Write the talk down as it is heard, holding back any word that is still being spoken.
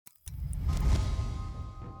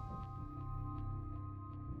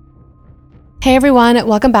Hey everyone,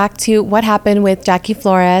 welcome back to What Happened with Jackie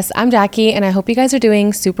Flores. I'm Jackie and I hope you guys are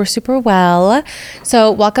doing super well.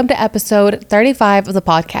 So welcome to episode 35 of the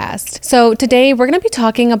podcast. So today we're going to be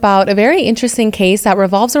talking about a very interesting case that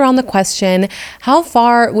revolves around the question, how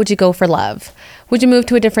far would you go for love? Would you move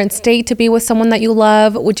to a different state to be with someone that you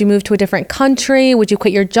love? Would you move to a different country? Would you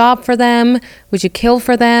quit your job for them? Would you kill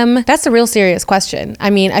for them? That's a real serious question. I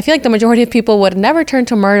mean, I feel like the majority of people would never turn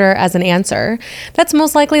to murder as an answer. That's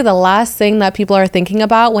most likely the last thing that people are thinking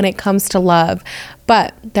about when it comes to love.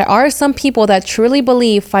 But there are some people that truly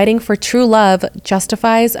believe fighting for true love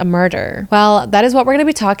justifies a murder. Well, that is what we're going to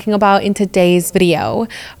be talking about in today's video.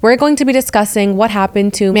 We're going to be discussing what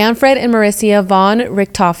happened to Manfred and Marisia von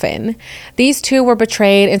Richthofen. These two were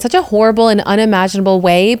betrayed in such a horrible and unimaginable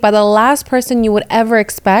way by the last person you would ever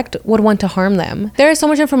expect would want to harm them. There is so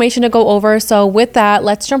much information to go over, so with that,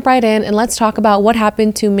 let's jump right in and let's talk about what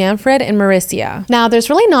happened to Manfred and Marisia. Now, there's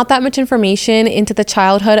really not that much information into the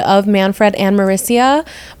childhood of Manfred and Marisia.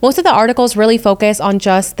 Most of the articles really focus on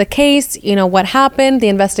just the case, what happened, the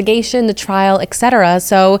investigation, the trial, etc.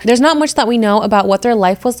 So there's not much that we know about what their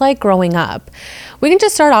life was like growing up. We can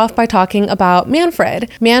just start off by talking about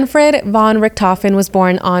Manfred. Manfred von Richthofen was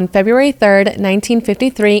born on February 3rd,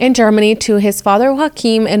 1953 in Germany to his father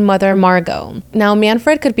Joachim and mother Margot. Now,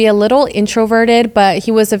 Manfred could be a little introverted, but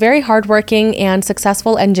he was a very hardworking and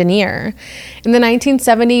successful engineer. In the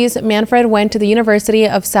 1970s, Manfred went to the University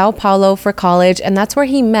of Sao Paulo for college, and that's where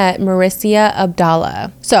he met Marisia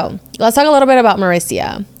Abdallah. So let's talk a little bit about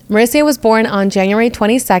Marisia. Marisia was born on January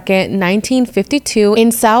 22nd, 1952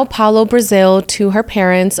 in Sao Paulo, Brazil, to her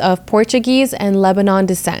parents of Portuguese and Lebanon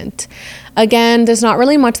descent. Again, there's not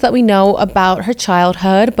really much that we know about her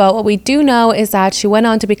childhood, but what we do know is that she went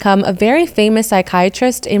on to become a very famous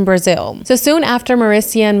psychiatrist in Brazil. So soon after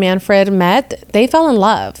Marisia and Manfred met, they fell in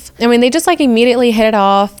love. I mean, they just immediately hit it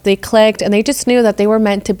off, they clicked, and they just knew that they were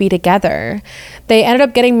meant to be together. They ended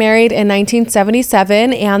up getting married in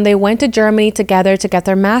 1977, and they went to Germany together to get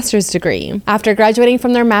their master's degree. After graduating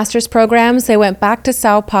from their master's programs, they went back to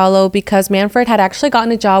Sao Paulo because Manfred had actually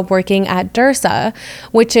gotten a job working at Dursa,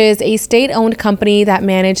 which is a state-owned company that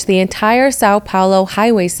managed the entire Sao Paulo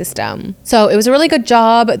highway system. So it was a really good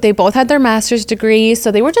job. They both had their master's degrees,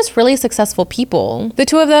 so they were just really successful people. The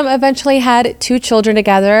two of them eventually had two children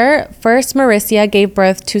together. First, Marisia gave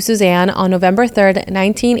birth to Suzane on November 3rd,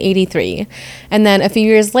 1983. And then a few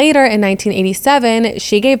years later, in 1987,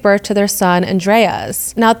 she gave birth to their son,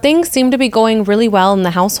 Andreas. Now, things seemed to be going really well in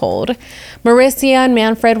the household. Marisia and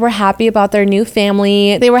Manfred were happy about their new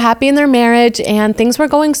family. They were happy in their marriage, and things were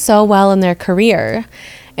going so well in their career.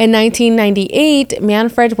 In 1998,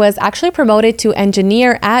 Manfred was actually promoted to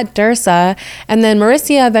engineer at Dursa, and then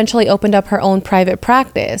Marisia eventually opened up her own private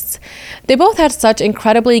practice. They both had such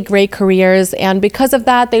incredibly great careers, and because of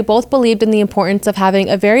that, they both believed in the importance of having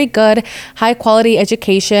a very good, high-quality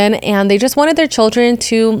education, and they just wanted their children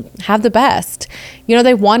to have the best.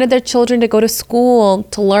 They wanted their children to go to school,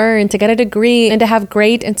 to learn, to get a degree, and to have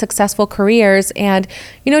great and successful careers and,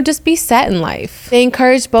 just be set in life. They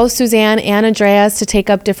encouraged both Suzane and Andreas to take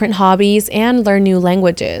up different hobbies and learn new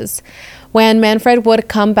languages. When Manfred would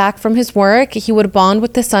come back from his work, he would bond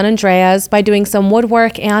with his son Andreas by doing some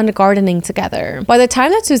woodwork and gardening together. By the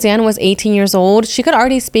time that Suzane was 18 years old, she could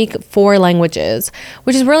already speak 4 languages,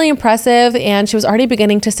 which is really impressive, and she was already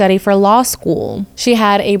beginning to study for law school. She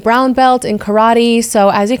had a brown belt in karate, so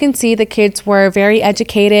as you can see, the kids were very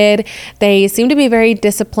educated. They seemed to be very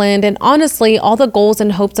disciplined, and honestly, all the goals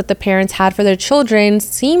and hopes that the parents had for their children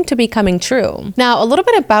seemed to be coming true. Now, a little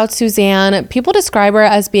bit about Suzane. People describe her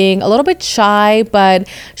as being a little bit shy, but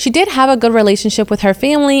she did have a good relationship with her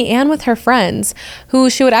family and with her friends,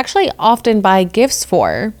 who she would actually often buy gifts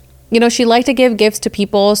for. She liked to give gifts to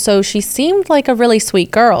people, so she seemed like a really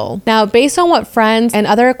sweet girl. Now, based on what friends and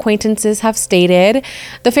other acquaintances have stated,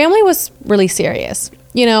 the family was really serious.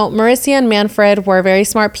 Marisia and Manfred were very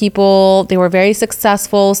smart people. They were very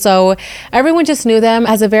successful. So everyone just knew them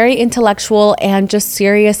as a very intellectual and just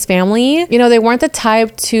serious family. They weren't the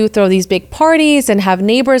type to throw these big parties and have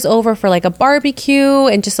neighbors over for a barbecue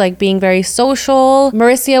and just being very social.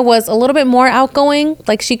 Marisia was a little bit more outgoing.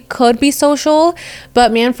 She could be social,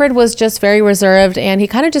 but Manfred was just very reserved and he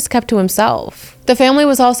kind of just kept to himself. The family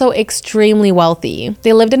was also extremely wealthy.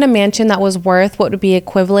 They lived in a mansion that was worth what would be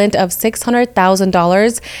equivalent of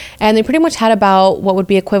 $600,000, and they pretty much had about what would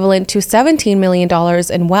be equivalent to $17 million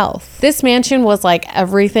in wealth. This mansion was like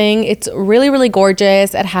everything. It's really, really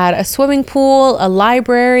gorgeous. It had a swimming pool, a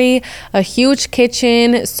library, a huge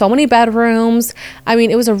kitchen, so many bedrooms. I mean,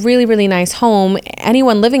 it was a really, really nice home.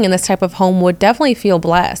 Anyone living in this type of home would definitely feel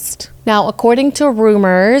blessed. Now, according to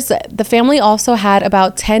rumors, the family also had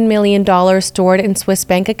about $10 million stored in Swiss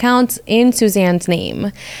bank accounts in Suzane's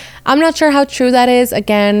name. I'm not sure how true that is.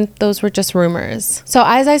 Again, those were just rumors. So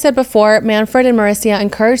as I said before, Manfred and Marisia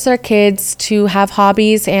encouraged their kids to have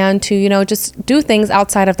hobbies and to, just do things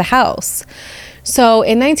outside of the house. So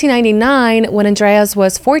in 1999, when Andreas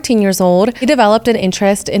was 14 years old, he developed an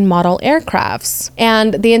interest in model aircrafts.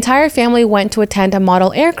 And the entire family went to attend a model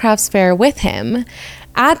aircrafts fair with him.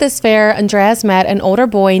 At this fair, Andreas met an older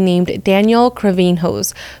boy named Daniel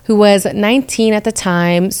Kravinhos, who was 19 at the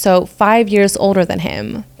time, so 5 years older than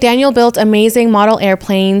him. Daniel built amazing model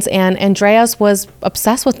airplanes, and Andreas was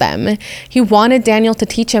obsessed with them. He wanted Daniel to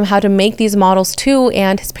teach him how to make these models too,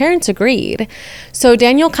 and his parents agreed. So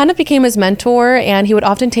Daniel kind of became his mentor, and he would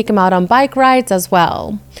often take him out on bike rides as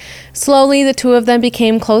well. Slowly, the two of them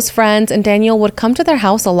became close friends, and Daniel would come to their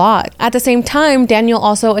house a lot. At the same time, Daniel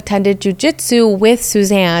also attended jiu-jitsu with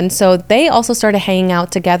Suzane, so they also started hanging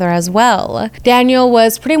out together as well. Daniel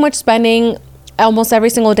was pretty much spending almost every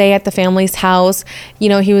single day at the family's house.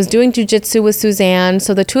 He was doing jiu-jitsu with Suzane,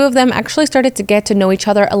 so the two of them actually started to get to know each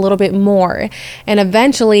other a little bit more, and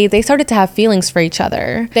eventually they started to have feelings for each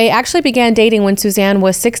other. They actually began dating when Suzane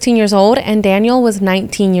was 16 years old and Daniel was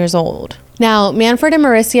 19 years old. Now, Manfred and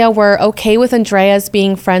Marisia were okay with Andreas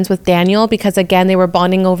being friends with Daniel because, again, they were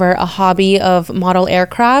bonding over a hobby of model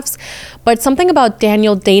aircrafts. But something about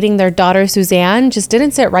Daniel dating their daughter, Suzane, just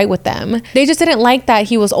didn't sit right with them. They just didn't like that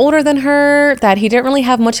he was older than her, that he didn't really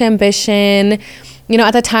have much ambition.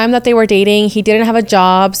 At the time that they were dating, he didn't have a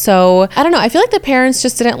job. So I don't know. I feel like the parents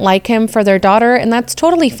just didn't like him for their daughter, and that's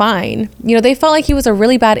totally fine. They felt like he was a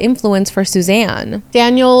really bad influence for Suzane.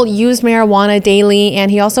 Daniel used marijuana daily, and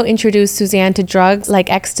he also introduced Suzane to drugs like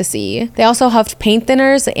ecstasy. They also huffed paint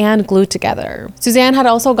thinners and glue together. Suzane had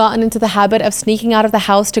also gotten into the habit of sneaking out of the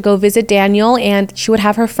house to go visit Daniel, and she would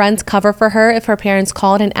have her friends cover for her if her parents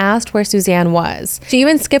called and asked where Suzane was. She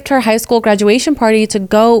even skipped her high school graduation party to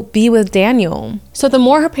go be with Daniel. So the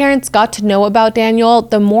more her parents got to know about Daniel,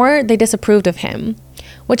 the more they disapproved of him.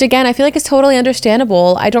 Which again, I feel like is totally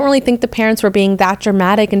understandable. I don't really think the parents were being that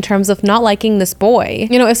dramatic in terms of not liking this boy.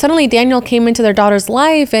 If suddenly Daniel came into their daughter's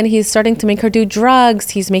life and he's starting to make her do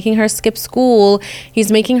drugs, he's making her skip school,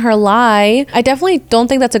 he's making her lie, I definitely don't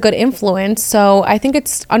think that's a good influence. So I think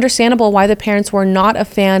it's understandable why the parents were not a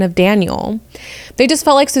fan of Daniel. They just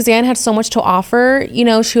felt like Suzane had so much to offer.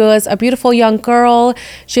 She was a beautiful young girl.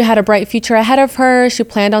 She had a bright future ahead of her. She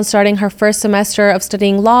planned on starting her first semester of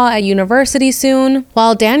studying law at university soon,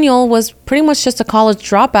 while Daniel was pretty much just a college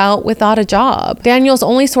dropout without a job. Daniel's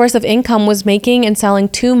only source of income was making and selling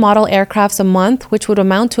 2 model aircrafts a month, which would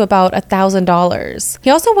amount to about $1,000.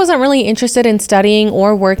 He also wasn't really interested in studying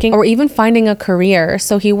or working or even finding a career,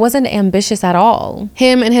 so he wasn't ambitious at all.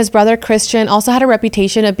 Him and his brother Christian also had a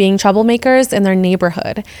reputation of being troublemakers in their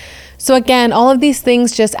neighborhood. So again, all of these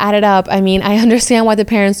things just added up. I understand why the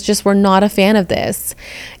parents just were not a fan of this.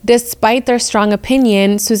 Despite their strong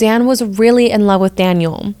opinion, Suzane was really in love with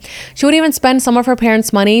Daniel. She would even spend some of her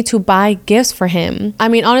parents' money to buy gifts for him.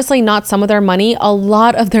 Honestly, not some of their money, a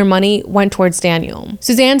lot of their money went towards Daniel.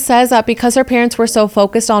 Suzane says that because her parents were so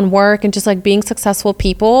focused on work and just like being successful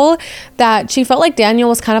people, that she felt like Daniel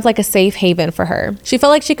was kind of like a safe haven for her. She felt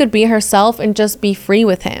like she could be herself and just be free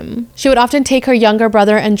with him. She would often take her younger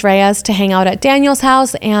brother Andreas to hang out at Daniel's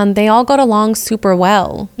house, and they all got along super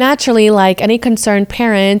well. Naturally, like any concerned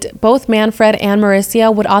parent, both Manfred and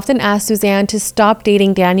Marisia would often ask Suzane to stop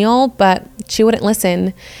dating Daniel, but she wouldn't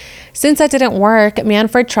listen. Since that didn't work,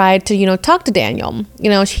 Manfred tried to, talk to Daniel.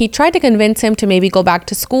 He tried to convince him to maybe go back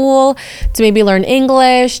to school, to maybe learn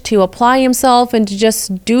English, to apply himself, and to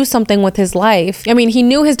just do something with his life. He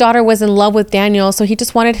knew his daughter was in love with Daniel, so he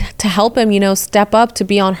just wanted to help him, step up to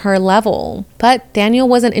be on her level. But Daniel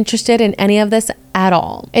wasn't interested in any of this at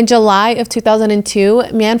all. In July of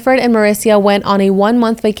 2002, Manfred and Marisia went on a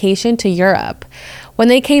 1-month vacation to Europe. When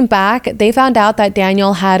they came back, they found out that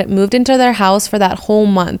Daniel had moved into their house for that whole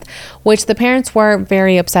month, which the parents were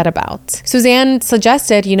very upset about. Suzane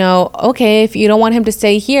suggested, okay, if you don't want him to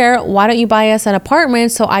stay here, why don't you buy us an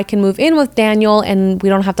apartment so I can move in with Daniel and we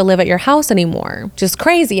don't have to live at your house anymore? Just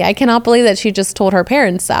crazy. I cannot believe that she just told her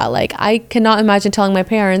parents that. I cannot imagine telling my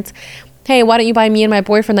parents, hey, why don't you buy me and my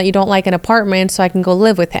boyfriend that you don't like an apartment so I can go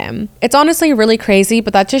live with him? It's honestly really crazy,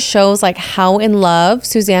 but that just shows how in love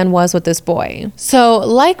Suzane was with this boy. So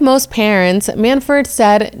like most parents, Manfred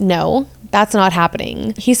said, no, that's not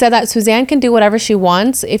happening. He said that Suzane can do whatever she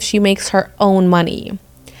wants if she makes her own money.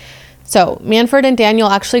 So Manfred and Daniel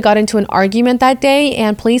actually got into an argument that day,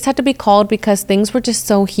 and police had to be called because things were just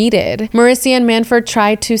so heated. Marissa and Manfred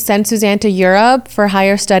tried to send Suzane to Europe for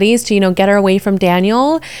higher studies to, get her away from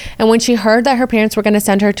Daniel. And when she heard that her parents were going to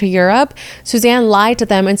send her to Europe, Suzane lied to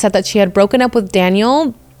them and said that she had broken up with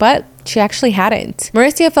Daniel, but she actually hadn't.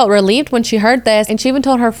 Marissa felt relieved when she heard this, and she even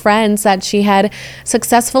told her friends that she had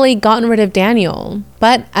successfully gotten rid of Daniel.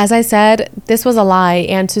 But as I said, this was a lie,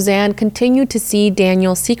 and Suzane continued to see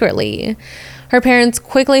Daniel secretly. Her parents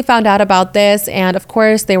quickly found out about this, and of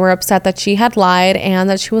course they were upset that she had lied and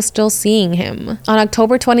that she was still seeing him. On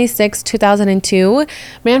October 26, 2002,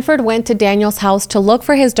 Manfred went to Daniel's house to look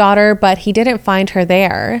for his daughter, but he didn't find her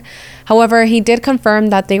there. However, he did confirm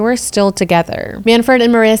that they were still together. Manfred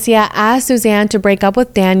and Marissa asked Suzane to break up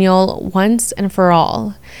with Daniel once and for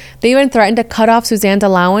all. They even threatened to cut off Suzane's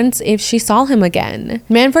allowance if she saw him again.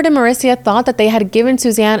 Manfred and Marissa thought that they had given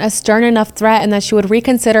Suzane a stern enough threat and that she would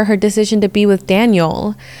reconsider her decision to be with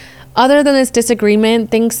Daniel. Other than this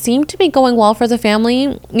disagreement, things seemed to be going well for the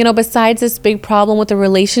family. Besides this big problem with the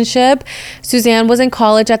relationship, Suzane was in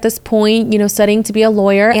college at this point, studying to be a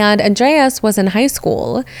lawyer, and Andreas was in high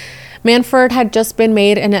school. Manfred had just been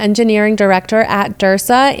made an engineering director at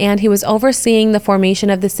Dursa, and he was overseeing the formation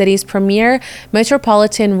of the city's premier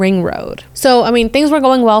metropolitan ring road. So, things were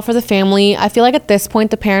going well for the family. I feel like at this point,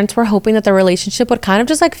 the parents were hoping that the relationship would kind of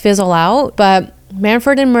just fizzle out, but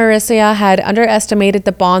Manfred and Marissa had underestimated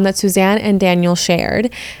the bond that Suzane and Daniel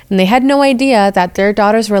shared, and they had no idea that their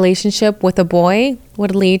daughter's relationship with a boy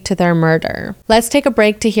would lead to their murder. Let's take a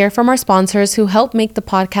break to hear from our sponsors who help make the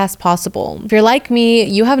podcast possible. If you're like me,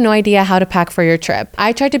 you have no idea how to pack for your trip.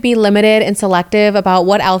 I try to be limited and selective about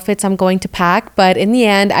what outfits I'm going to pack, but in the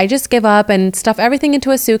end, I just give up and stuff everything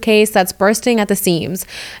into a suitcase that's bursting at the seams.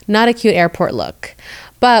 Not a cute airport look.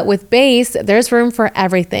 But with Base, there's room for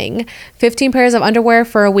everything. 15 pairs of underwear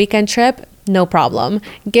for a weekend trip? No problem.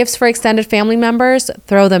 Gifts for extended family members?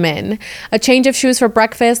 Throw them in. A change of shoes for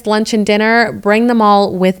breakfast, lunch, and dinner? Bring them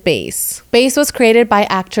all with Base. Base was created by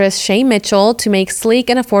actress Shay Mitchell to make sleek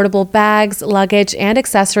and affordable bags, luggage, and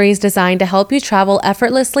accessories designed to help you travel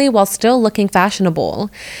effortlessly while still looking fashionable.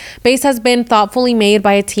 Base has been thoughtfully made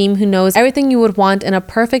by a team who knows everything you would want in a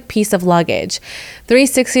perfect piece of luggage.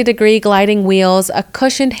 360-degree gliding wheels, a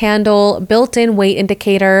cushioned handle, built-in weight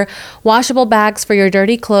indicator, washable bags for your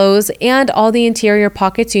dirty clothes, and all the interior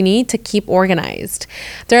pockets you need to keep organized.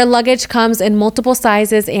 Their luggage comes in multiple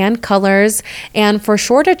sizes and colors, and for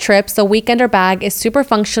shorter trips, the weekender bag is super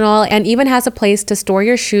functional and even has a place to store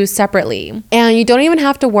your shoes separately. And you don't even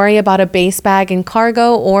have to worry about a base bag in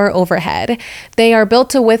cargo or overhead. They are built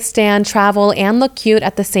to withstand travel and look cute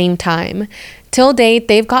at the same time. Till date,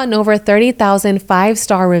 they've gotten over 30,000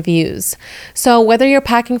 5-star reviews. So whether you're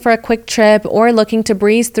packing for a quick trip or looking to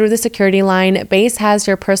breeze through the security line, Base has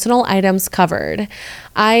your personal items covered.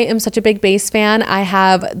 I am such a big Base fan. I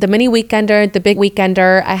have the mini weekender, the big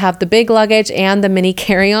weekender, I have the big luggage and the mini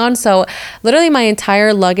carry-on. So literally my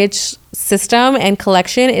entire luggage system and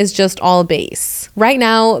collection is just all Base. Right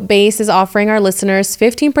now, Base is offering our listeners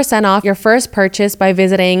 15% off your first purchase by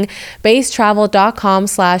visiting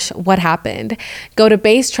basetravel.com/whathappened. Go to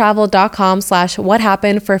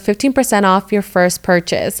basetravel.com/whathappened for 15% off your first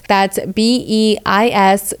purchase. That's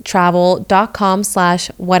BEIS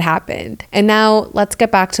travel.com/whathappened. And now let's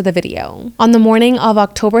get back to the video. On the morning of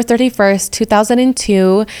October 31st,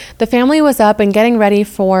 2002, the family was up and getting ready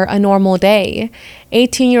for a normal day.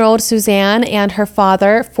 18-year-old Suzane and her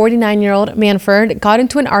father, 49-year-old Manfred, got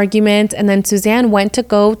into an argument, and then Suzane went to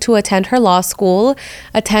go to attend her law school,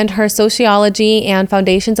 attend her sociology and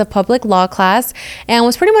foundations of public law class, and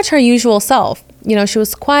was pretty much her usual self. She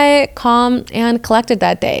was quiet, calm, and collected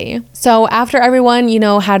that day. So after everyone,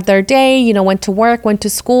 had their day, went to work, went to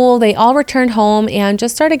school, they all returned home and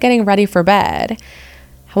just started getting ready for bed.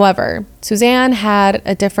 However, Suzane had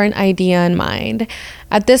a different idea in mind.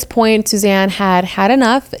 At this point, Suzane had had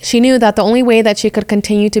enough. She knew that the only way that she could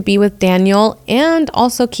continue to be with Daniel and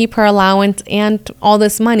also keep her allowance and all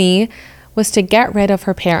this money was to get rid of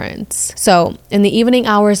her parents. So in the evening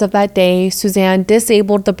hours of that day, Suzane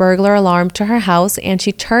disabled the burglar alarm to her house and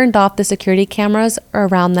she turned off the security cameras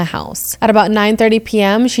around the house. At about 9:30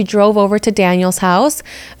 p.m., she drove over to Daniel's house.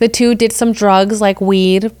 The two did some drugs like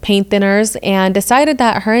weed, paint thinners, and decided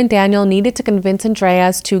that her and Daniel needed to convince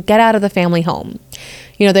Andreas to get out of the family home.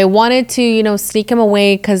 They wanted to, sneak him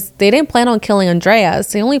away because they didn't plan on killing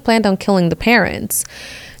Andreas. They only planned on killing the parents.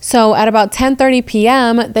 So at about 10:30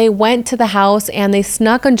 p.m., they went to the house and they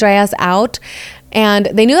snuck Andreas out. And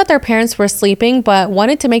they knew that their parents were sleeping, but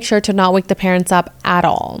wanted to make sure to not wake the parents up at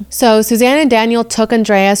all. So Suzane and Daniel took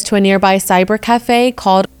Andreas to a nearby cyber cafe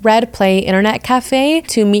called Red Play Internet Cafe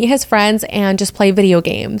to meet his friends and just play video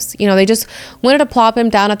games. They just wanted to plop him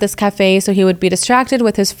down at this cafe so he would be distracted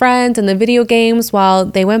with his friends and the video games while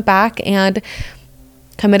they went back and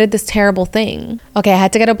committed this terrible thing. Okay, I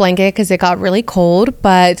had to get a blanket because it got really cold,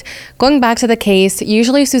 but going back to the case,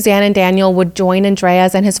 usually Suzane and Daniel would join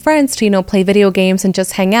Andreas and his friends to, play video games and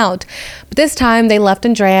just hang out. But this time they left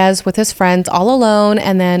Andreas with his friends all alone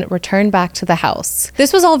and then returned back to the house.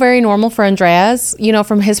 This was all very normal for Andreas.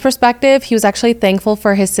 From his perspective, he was actually thankful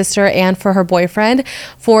for his sister and for her boyfriend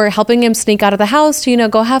for helping him sneak out of the house to,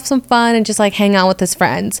 go have some fun and just like hang out with his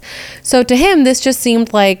friends. So to him, this just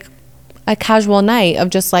seemed like a casual night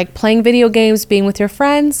of just like playing video games, being with your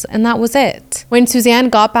friends, and that was it. When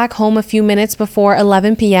Suzane got back home a few minutes before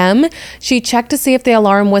 11 p.m., she checked to see if the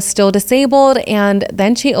alarm was still disabled, and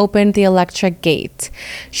then she opened the electric gate.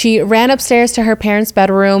 She ran upstairs to her parents'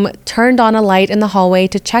 bedroom, turned on a light in the hallway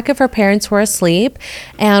to check if her parents were asleep,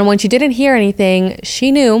 and when she didn't hear anything,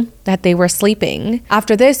 she knew that they were sleeping.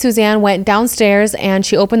 After this, Suzane went downstairs and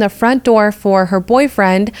she opened the front door for her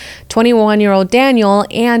boyfriend, 21-year-old Daniel,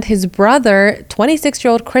 and his brother,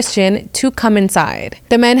 26-year-old Christian, to come inside.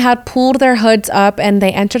 The men had pulled their hoods up and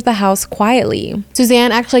they entered the house quietly.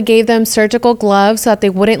 Suzane actually gave them surgical gloves so that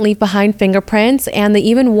they wouldn't leave behind fingerprints, and they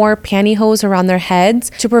even wore pantyhose around their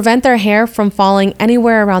heads to prevent their hair from falling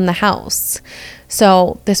anywhere around the house.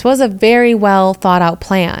 So this was a very well thought out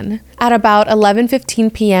plan. At about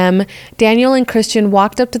 11:15 p.m., Daniel and Christian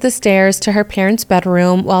walked up to the stairs to her parents'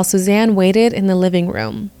 bedroom while Suzane waited in the living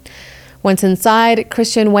room. Once inside,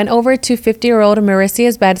 Christian went over to 50-year-old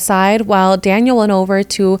Mauricia's bedside while Daniel went over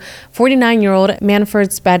to 49-year-old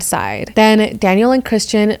Manfred's bedside. Then Daniel and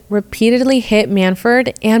Christian repeatedly hit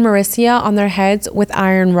Manfred and Mauricia on their heads with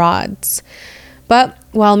iron rods. But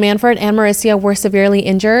while Manfred and Mauricia were severely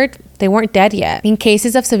injured, they weren't dead yet. In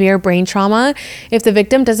cases of severe brain trauma, if the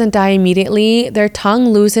victim doesn't die immediately, their tongue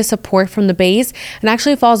loses support from the base and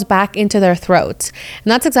actually falls back into their throat.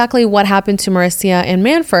 And that's exactly what happened to Mauricia and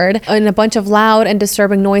Manfred, and a bunch of loud and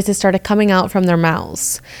disturbing noises started coming out from their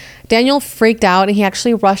mouths. Daniel freaked out and he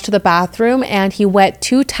actually rushed to the bathroom and he wet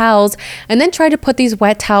 2 towels and then tried to put these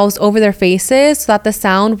wet towels over their faces so that the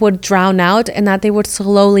sound would drown out and that they would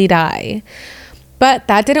slowly die. But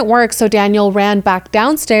that didn't work, so Daniel ran back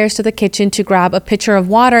downstairs to the kitchen to grab a pitcher of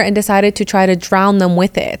water and decided to try to drown them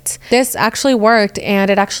with it. This actually worked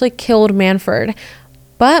and it actually killed Manfred.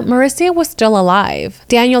 But Mauricia was still alive.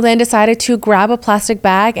 Daniel then decided to grab a plastic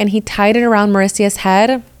bag and he tied it around Mauricia's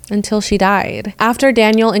head until she died. After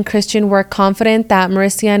Daniel and Christian were confident that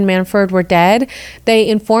Mauricia and Manfred were dead, they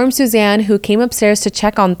informed Suzane, who came upstairs to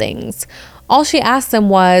check on things. All she asked them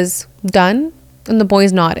was, "Done?" And the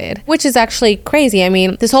boys nodded, which is actually crazy. I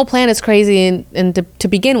mean, this whole plan is crazy to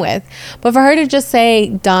begin with. But for her to just say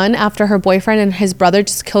done after her boyfriend and his brother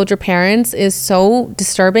just killed your parents is so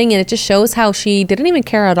disturbing, and it just shows how she didn't even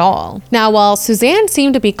care at all. Now, while Suzane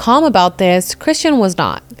seemed to be calm about this, Christian was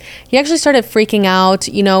not. He actually started freaking out.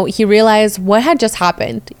 He realized what had just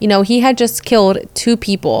happened. He had just killed 2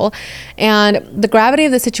 people, and the gravity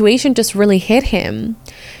of the situation just really hit him.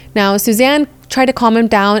 Now, Suzane tried to calm him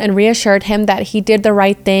down and reassured him that he did the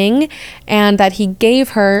right thing and that he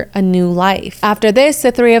gave her a new life. After this, the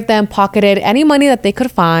 3 of them pocketed any money that they could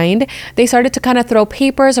find. They started to kind of throw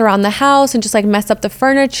papers around the house and just like mess up the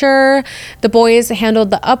furniture. The boys handled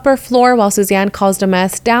the upper floor while Suzane caused a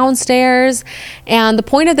mess downstairs. And the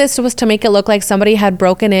point of this was to make it look like somebody had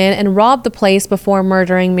broken in and robbed the place before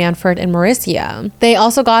murdering Manfred and Mauricia. They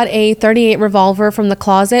also got a .38 revolver from the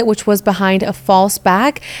closet, which was behind a false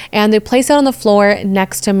back, and they placed it on the floor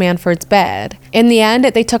next to Manfred's bed. In the end,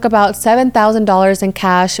 they took about $7,000 in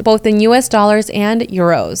cash, both in US dollars and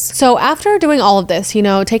euros. So after doing all of this,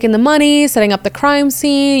 taking the money, setting up the crime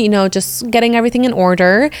scene, just getting everything in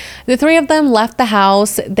order, the 3 of them left the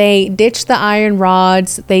house. They ditched the iron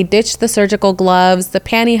rods, they ditched the surgical gloves, the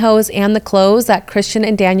pantyhose, and the clothes that Christian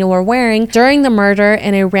and Daniel were wearing during the murder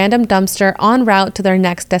in a random dumpster en route to their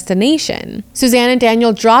next destination. Suzane and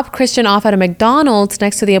Daniel dropped Christian off at a McDonald's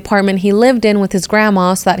next to the apartment he lived in with his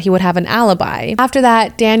grandma so that he would have an alibi. After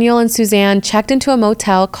that, Daniel and Suzane checked into a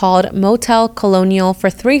motel called Motel Colonial for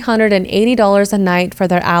 $380 a night for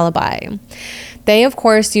their alibi. They, of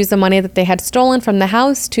course, used the money that they had stolen from the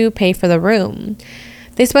house to pay for the room.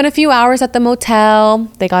 They spent a few hours at the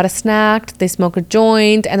motel, they got a snack, they smoked a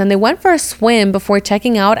joint, and then they went for a swim before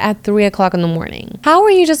checking out at 3 o'clock in the morning. How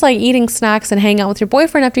are you just like eating snacks and hanging out with your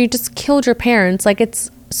boyfriend after you just killed your parents? Like,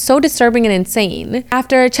 it's so disturbing and insane.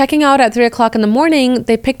 After checking out at 3 o'clock in the morning,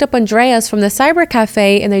 they picked up Andreas from the cyber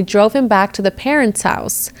cafe and they drove him back to the parents'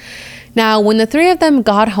 house. Now, when the three of them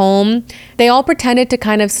got home, they all pretended to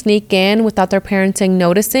kind of sneak in without their parents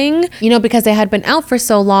noticing, because they had been out for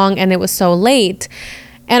so long and it was so late.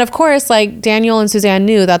 And of course, Daniel and Suzane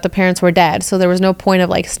knew that the parents were dead, so there was no point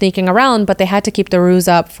of sneaking around, but they had to keep the ruse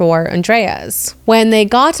up for Andreas. When they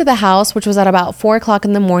got to the house, which was at about 4 o'clock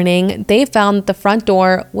in the morning, they found that the front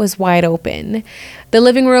door was wide open. The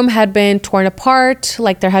living room had been torn apart,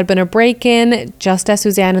 like there had been a break-in, just as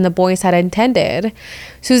Suzane and the boys had intended.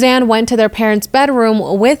 Suzane went to their parents'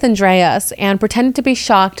 bedroom with Andreas and pretended to be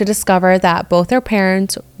shocked to discover that both their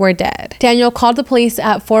parents were dead. Daniel called the police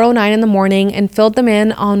at 4:09 in the morning and filled them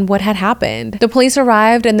in on what had happened. The police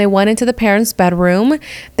arrived and they went into the parents' bedroom.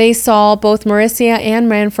 They saw both Marissa and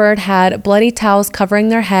Manfred had bloody towels covering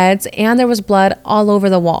their heads and there was blood all over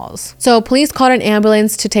the walls. So police called an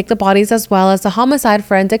ambulance to take the bodies as well as the homicide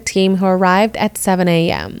forensic team who arrived at 7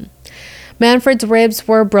 a.m. Manfred's ribs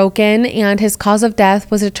were broken and his cause of death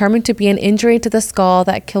was determined to be an injury to the skull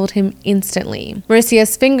that killed him instantly.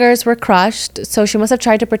 Marissa's fingers were crushed, so she must have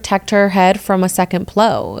tried to protect her head from a second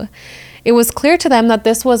blow. It was clear to them that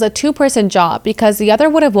this was a two-person job because the other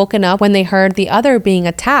would have woken up when they heard the other being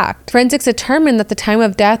attacked. Forensics determined that the time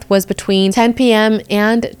of death was between 10 p.m.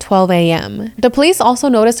 and 12 a.m. The police also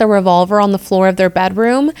noticed a revolver on the floor of their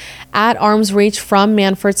bedroom at arm's reach from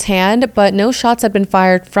Manfred's hand, but no shots had been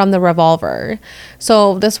fired from the revolver.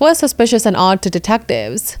 So this was suspicious and odd to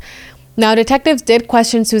detectives. Now, detectives did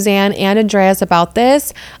question Suzane and Andreas about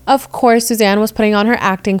this. Of course, Suzane was putting on her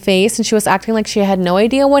acting face and she was acting like she had no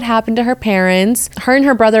idea what happened to her parents. Her and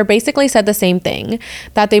her brother basically said the same thing,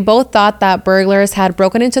 that they both thought that burglars had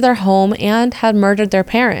broken into their home and had murdered their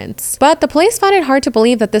parents. But the police found it hard to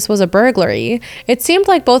believe that this was a burglary. It seemed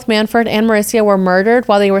like both Manfred and Marissa were murdered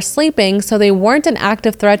while they were sleeping, so they weren't an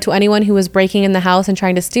active threat to anyone who was breaking in the house and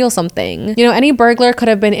trying to steal something. Any burglar could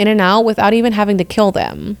have been in and out without even having to kill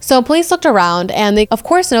them. So police looked around and they of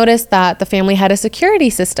course noticed that the family had a security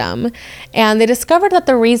system, and they discovered that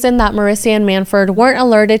the reason that Marissa and Manfred weren't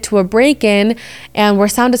alerted to a break-in and were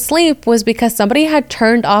sound asleep was because somebody had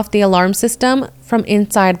turned off the alarm system from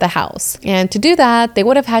inside the house. And to do that, they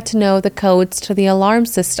would have had to know the codes to the alarm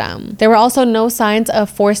system. There were also no signs of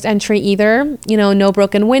forced entry either, no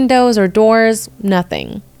broken windows or doors,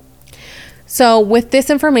 nothing. So with this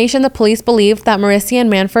information, the police believed that Marissa and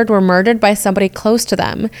Manfred were murdered by somebody close to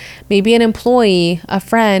them, maybe an employee, a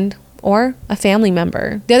friend, or a family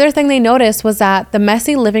member. The other thing they noticed was that the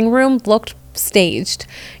messy living room looked staged.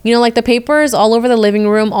 The papers all over the living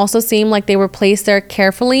room also seemed like they were placed there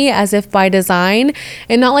carefully, as if by design,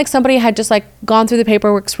 and not like somebody had just gone through the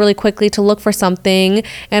paperwork really quickly to look for something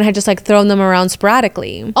and had just thrown them around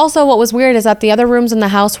sporadically. Also, what was weird is that the other rooms in the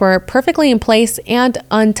house were perfectly in place and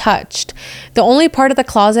untouched. The only part of the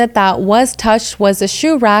closet that was touched was the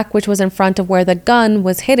shoe rack, which was in front of where the gun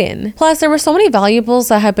was hidden. Plus, there were so many valuables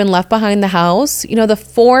that had been left behind the house. The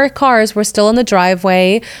 4 cars were still in the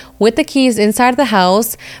driveway with the keys inside the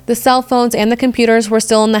house. The cell phones and the computers were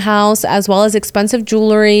still in the house, as well as expensive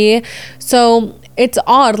jewelry. So it's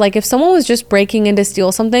odd, if someone was just breaking in to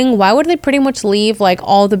steal something, why would they pretty much leave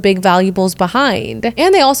all the big valuables behind?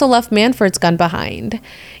 And they also left Manfred's gun behind.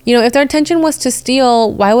 If their intention was to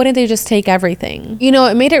steal, why wouldn't they just take everything?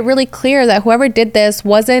 It made it really clear that whoever did this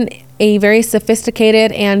wasn't a very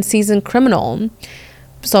sophisticated and seasoned criminal.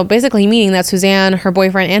 So basically meaning that Suzane, her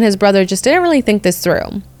boyfriend, and his brother just didn't really think this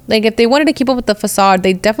through. If they wanted to keep up with the facade,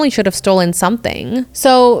 they definitely should have stolen something.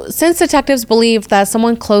 So since detectives believed that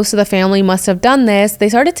someone close to the family must have done this, they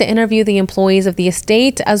started to interview the employees of the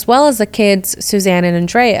estate as well as the kids, Suzane and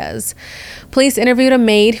Andreas. Police interviewed a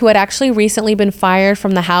maid who had actually recently been fired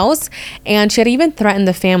from the house, and she had even threatened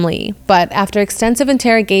the family. But after extensive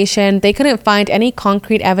interrogation, they couldn't find any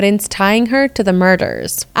concrete evidence tying her to the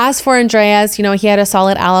murders. As for Andreas, he had a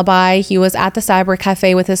solid alibi. He was at the cyber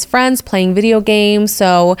cafe with his friends playing video games,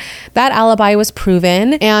 so that alibi was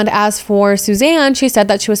proven. And as for Suzane, she said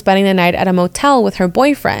that she was spending the night at a motel with her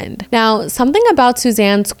boyfriend. Now, something about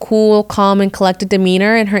Suzane's cool, calm, and collected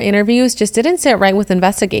demeanor in her interviews just didn't sit right with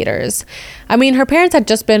investigators. Her parents had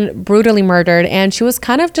just been brutally murdered and she was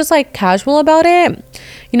kind of just casual about it.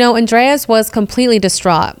 Andreas was completely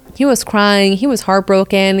distraught. He was crying, he was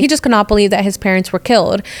heartbroken, he just could not believe that his parents were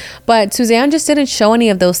killed. But Suzane just didn't show any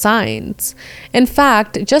of those signs. In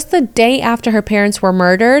fact, just the day after her parents were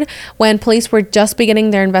murdered, when police were just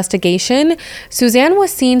beginning their investigation, Suzane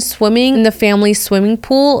was seen swimming in the family's swimming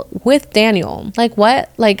pool with Daniel. What?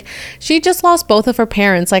 She just lost both of her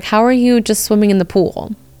parents. How are you just swimming in the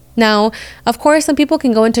pool? Now, of course, some people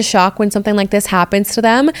can go into shock when something like this happens to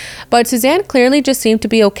them, but Suzane clearly just seemed to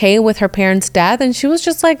be okay with her parents' death, and she was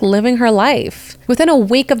just like living her life. Within a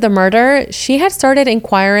week of the murder, she had started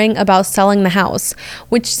inquiring about selling the house,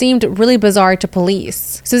 which seemed really bizarre to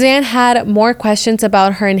police. Suzane had more questions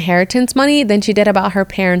about her inheritance money than she did about her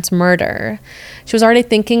parents' murder. She was already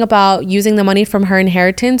thinking about using the money from her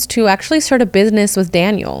inheritance to actually start a business with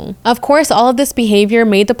Daniel. Of course, all of this behavior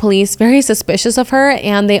made the police very suspicious of her,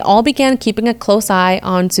 and they all began keeping a close eye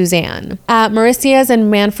on Suzane. At Mauricia's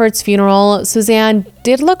and Manford's funeral, Suzane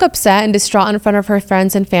did look upset and distraught in front of her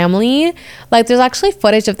friends and family. Like, there's actually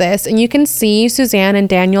footage of this, and you can see Suzane and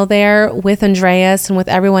Daniel there with Andreas and with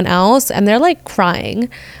everyone else, and they're like crying.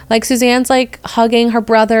 Like, Suzane's like hugging her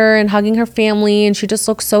brother and hugging her family, and she just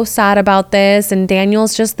looks so sad about this, and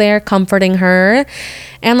Daniel's just there comforting her.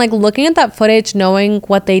 And like, looking at that footage, knowing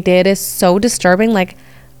what they did is so disturbing. Like,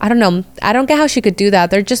 I don't know. I don't get how she could do that.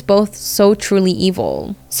 They're just both so truly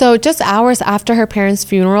evil. So just hours after her parents'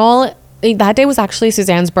 funeral, that day was actually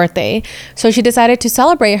Suzane's birthday. So she decided to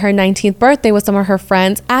celebrate her 19th birthday with some of her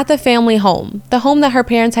friends at the family home, the home that her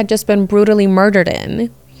parents had just been brutally murdered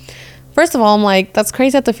in. First of all, I'm like, that's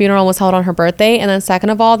crazy that the funeral was held on her birthday. And then second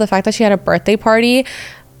of all, the fact that she had a birthday party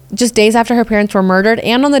just days after her parents were murdered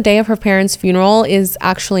and on the day of her parents' funeral is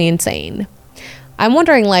actually insane. I'm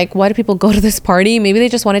wondering, like, why do people go to this party? Maybe they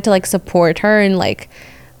just wanted to like support her and like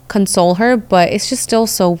console her, but it's just still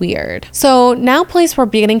so weird. So now police were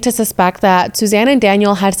beginning to suspect that Suzane and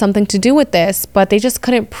Daniel had something to do with this, but they just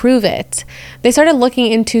couldn't prove it. They started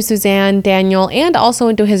looking into Suzane, Daniel, and also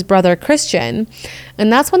into his brother Christian.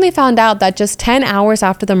 And that's when they found out that just 10 hours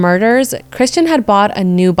after the murders, Christian had bought a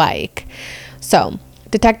new bike. So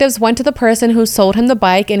detectives went to the person who sold him the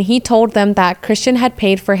bike, and he told them that Christian had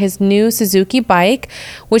paid for his new Suzuki bike,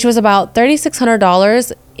 which was about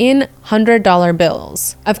 $3,600 in $100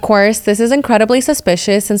 bills. Of course, this is incredibly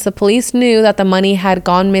suspicious since the police knew that the money had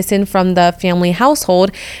gone missing from the family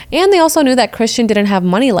household, and they also knew that Christian didn't have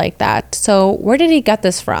money like that. So where did he get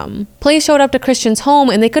this from? Police showed up to Christian's home,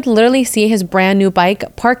 and they could literally see his brand new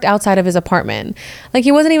bike parked outside of his apartment. Like,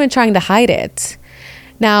 he wasn't even trying to hide it.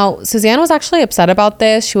 Now, Suzane was actually upset about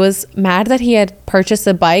this. She was mad that he had purchased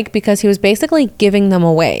the bike because he was basically giving them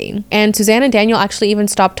away. And Suzane and Daniel actually even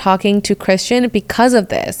stopped talking to Christian because of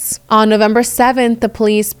this. On November 7th, the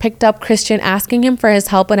police picked up Christian asking him for his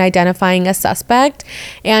help in identifying a suspect.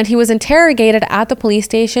 And he was interrogated at the police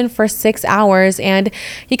station for 6 hours. And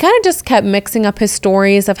he kind of just kept mixing up his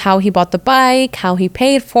stories of how he bought the bike, how he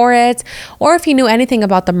paid for it, or if he knew anything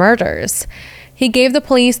about the murders. He gave the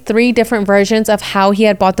police 3 different versions of how he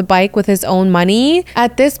had bought the bike with his own money.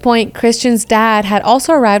 At this point, Christian's dad had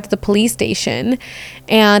also arrived at the police station.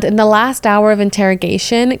 And in the last hour of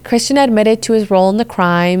interrogation, Christian admitted to his role in the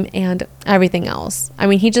crime and everything else. I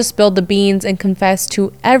mean, he just spilled the beans and confessed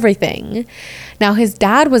to everything. Now, his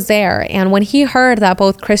dad was there, and when he heard that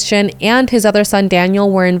both Christian and his other son Daniel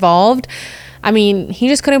were involved, I mean, he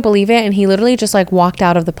just couldn't believe it, and he literally just like walked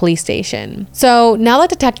out of the police station. So now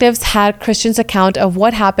that detectives had Christian's account of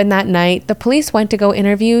what happened that night, the police went to go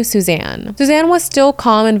interview Suzane. Suzane was still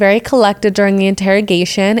calm and very collected during the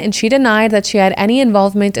interrogation, and she denied that she had any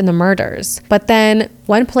involvement in the murders. But then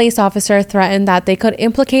one police officer threatened that they could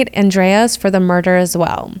implicate Andreas for the murder as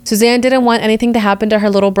well. Suzane didn't want anything to happen to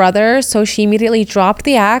her little brother, so she immediately dropped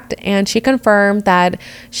the act, and she confirmed that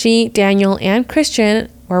she, Daniel, and Christian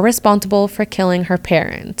were responsible for killing her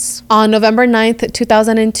parents. On November 9th,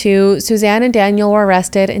 2002, Suzane and Daniel were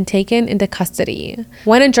arrested and taken into custody.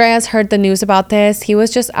 When Andreas heard the news about this, he was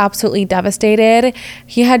just absolutely devastated.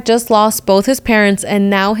 He had just lost both his parents, and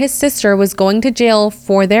now his sister was going to jail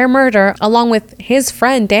for their murder, along with his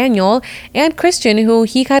friend Daniel and Christian, who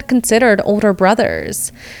he had considered older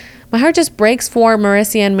brothers. My heart just breaks for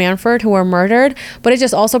Mauricia and Manford, who were murdered, but it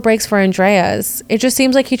just also breaks for Andreas. It just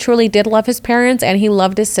seems like he truly did love his parents and he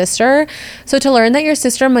loved his sister. So to learn that your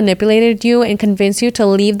sister manipulated you and convinced you to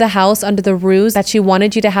leave the house under the ruse that she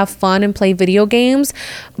wanted you to have fun and play video games,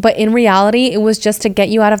 but in reality, it was just to get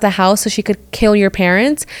you out of the house so she could kill your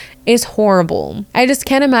parents, is horrible. I just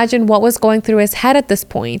can't imagine what was going through his head at this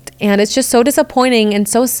point. And it's just so disappointing and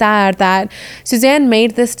so sad that Suzane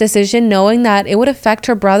made this decision knowing that it would affect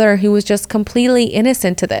her brother, who was just completely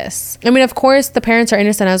innocent to this. I mean, of course, the parents are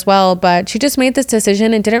innocent as well, but she just made this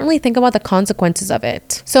decision and didn't really think about the consequences of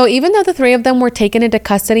it. So even though the three of them were taken into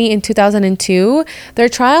custody in 2002, their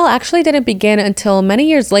trial actually didn't begin until many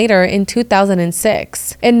years later in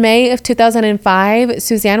 2006. In May of 2005,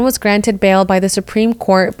 Suzane was granted bail by the Supreme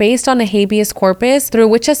Court based on a habeas corpus through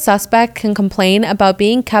which a suspect can complain about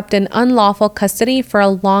being kept in unlawful custody for a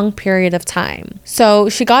long period of time. So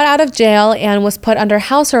she got out of jail and was put under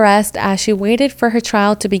house arrest as she waited for her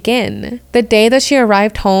trial to begin. The day that she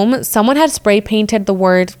arrived home, someone had spray painted the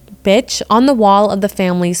word bitch on the wall of the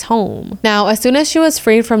family's home. Now, as soon as she was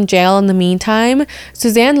freed from jail in the meantime,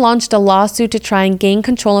 Suzane launched a lawsuit to try and gain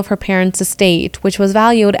control of her parents' estate, which was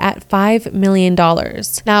valued at $5 million.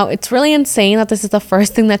 Now, it's really insane that this is the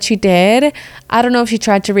first thing that she did. I don't know if she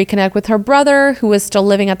tried to reconnect with her brother, who was still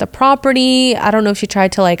living at the property. I don't know if she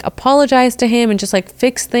tried to apologize to him and just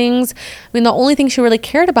fix things. I mean, the only thing she really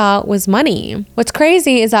cared about was money. What's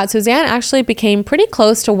crazy is that Suzane actually became pretty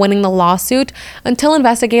close to winning the lawsuit until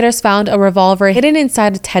investigators found a revolver hidden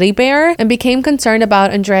inside a teddy bear and became concerned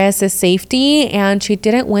about Andreas's safety, and she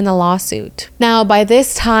didn't win the lawsuit. Now, by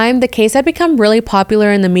this time, the case had become really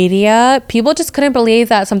popular in the media. People just couldn't believe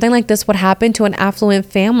that something like this would happen to an affluent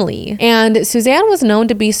family. And Suzane was known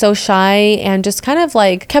to be so shy and just kind of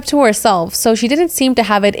kept to herself, so she didn't seem to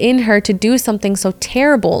have it in her to do something so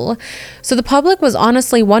terrible. So the public was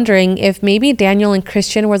honestly wondering if maybe Daniel and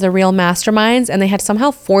Christian were the real masterminds and they had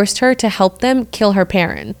somehow forced her to help them kill her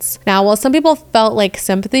parents. Now, while some people felt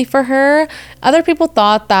sympathy for her, other people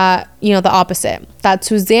thought that, the opposite, that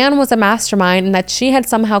Suzane was a mastermind and that she had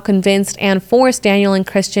somehow convinced and forced Daniel and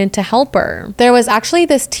Christian to help her. There was actually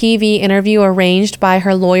this TV interview arranged by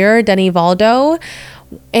her lawyer, Denny Valdo,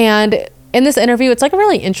 and in this interview, it's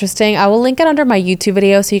really interesting. I will link it under my YouTube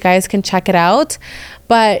video so you guys can check it out.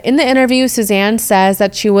 But in the interview, Suzane says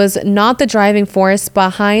that she was not the driving force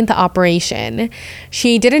behind the operation.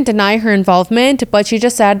 She didn't deny her involvement, but she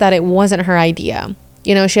just said that it wasn't her idea.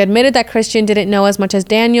 She admitted that Christian didn't know as much as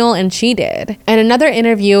Daniel, and she did. In another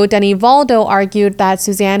interview, Denny Valdo argued that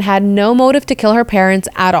Suzane had no motive to kill her parents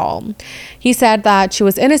at all. He said that she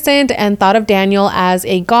was innocent and thought of Daniel as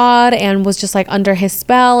a god and was just under his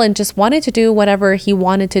spell and just wanted to do whatever he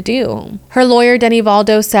wanted to do. Her lawyer, Denny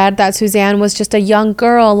Valdo, said that Suzane was just a young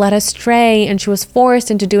girl led astray and she was forced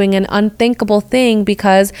into doing an unthinkable thing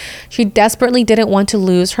because she desperately didn't want to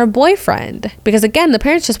lose her boyfriend. Because again, the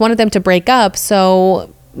parents just wanted them to break up, so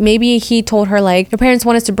maybe he told her your parents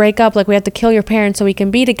want us to break up, we have to kill your parents so we can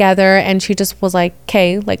be together, and she just was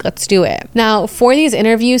okay, let's do it. Now, for these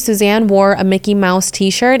interviews, Suzane wore a Mickey Mouse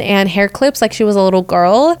t-shirt and hair clips like she was a little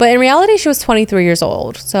girl, but in reality she was 23 years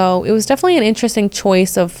old, so it was definitely an interesting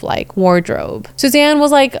choice of wardrobe. Suzane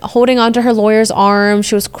was holding onto her lawyer's arm.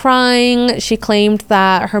 She was crying. She claimed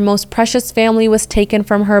that her most precious family was taken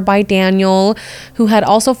from her by Daniel, who had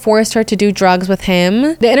also forced her to do drugs with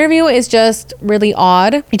him. The interview is just really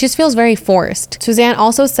odd. It just feels very forced. Suzane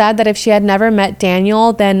also said that if she had never met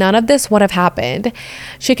Daniel, then none of this would have happened.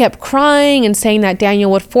 She kept crying and saying that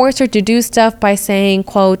Daniel would force her to do stuff by saying,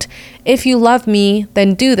 quote, "If you love me,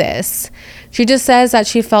 then do this." She just says that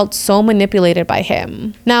she felt so manipulated by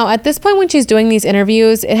him. Now, at this point when she's doing these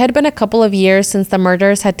interviews, it had been a couple of years since the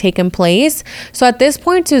murders had taken place. So at this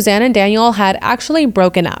point, Suzane and Daniel had actually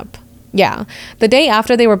broken up. Yeah, the day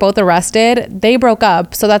after they were both arrested, they broke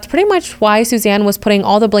up. So that's pretty much why Suzane was putting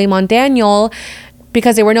all the blame on Daniel,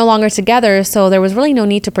 because they were no longer together, so there was really no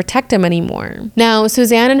need to protect him anymore. Now,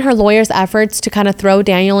 Suzane and her lawyer's efforts to kind of throw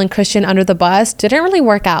Daniel and Christian under the bus didn't really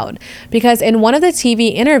work out, because in one of the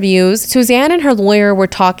TV interviews, Suzane and her lawyer were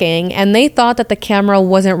talking, and they thought that the camera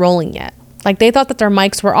wasn't rolling yet. They thought that their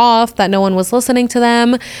mics were off, that no one was listening to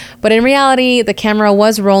them. But in reality, the camera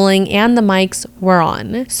was rolling and the mics were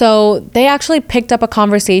on. So they actually picked up a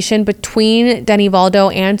conversation between Denny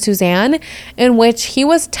Valdo and Suzane, in which he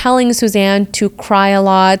was telling Suzane to cry a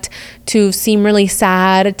lot, to seem really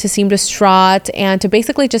sad, to seem distraught, and to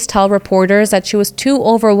basically just tell reporters that she was too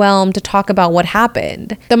overwhelmed to talk about what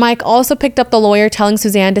happened. The mic also picked up the lawyer telling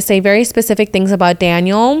Suzane to say very specific things about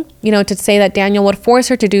Daniel, to say that Daniel would force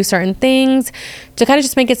her to do certain things, to kind of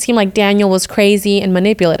just make it seem like Daniel was crazy and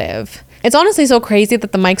manipulative. It's honestly so crazy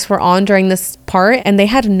that the mics were on during this part and they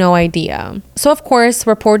had no idea. So of course,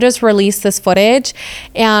 reporters released this footage,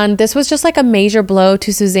 and this was just a major blow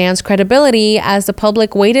to Suzane's credibility as the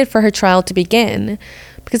public waited for her trial to begin.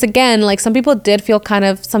 Because again, some people did feel kind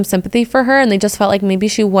of some sympathy for her, and they just felt maybe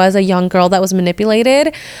she was a young girl that was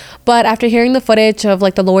manipulated. But after hearing the footage of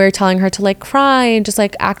the lawyer telling her to cry and just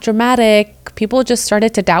act dramatic, like people just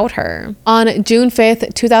started to doubt her. On June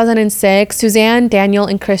 5th, 2006, Suzane, Daniel,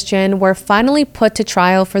 and Christian were finally put to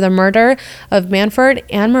trial for the murder of Manford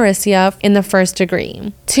and Marisia in the first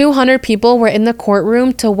degree. 200 people were in the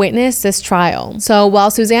courtroom to witness this trial. So while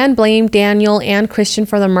Suzane blamed Daniel and Christian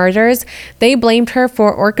for the murders, they blamed her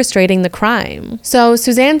for orchestrating the crime. So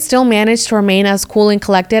Suzane still managed to remain as cool and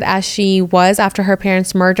collected as she was after her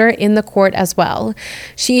parents' murder in the court as well.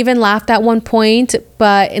 She even laughed at one point,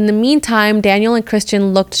 but in the meantime, Daniel and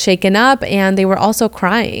Christian looked shaken up and they were also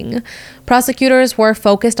crying. Prosecutors were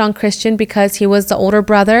focused on Christian because he was the older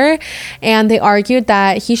brother, and they argued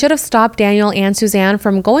that he should have stopped Daniel and Suzane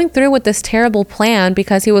from going through with this terrible plan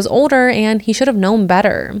because he was older and he should have known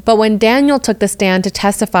better. But when Daniel took the stand to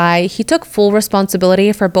testify, he took full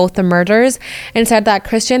responsibility for both the murders and said that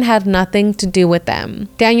Christian had nothing to do with them.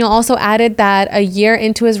 Daniel also added that a year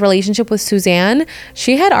into his relationship with Suzane,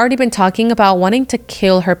 she had already been talking about wanting to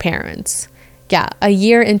kill her parents. Yeah, a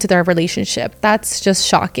year into their relationship. That's just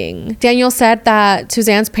shocking. Daniel said that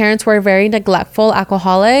Suzane's parents were very neglectful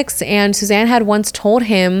alcoholics, and Suzane had once told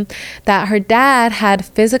him that her dad had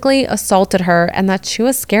physically assaulted her and that she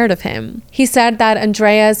was scared of him. He said that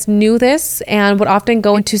Andreas knew this and would often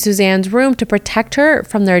go into Suzane's room to protect her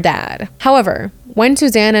from their dad. However, when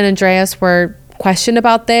Suzane and Andreas were questioned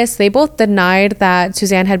about this, they both denied that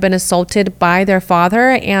Suzane had been assaulted by their father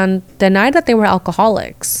and denied that they were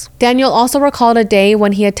alcoholics. Daniel also recalled a day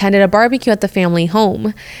when he attended a barbecue at the family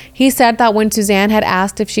home. He said that when Suzane had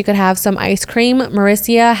asked if she could have some ice cream,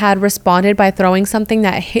 Marisia had responded by throwing something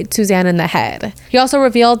that hit Suzane in the head. He also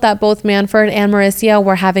revealed that both Manford and Marisia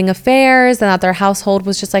were having affairs and that their household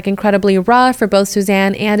was just like incredibly rough for both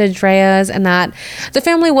Suzane and Andreas, and that the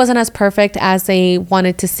family wasn't as perfect as they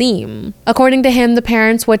wanted to seem. According to him, the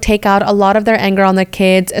parents would take out a lot of their anger on the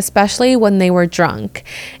kids, especially when they were drunk.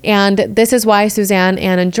 And this is why Suzane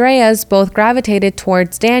and Andreas both gravitated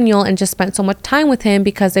towards Daniel and just spent so much time with him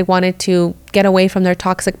because they wanted to get away from their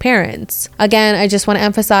toxic parents. Again, I just want to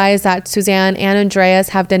emphasize that Suzane and Andreas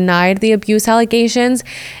have denied the abuse allegations,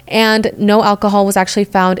 and no alcohol was actually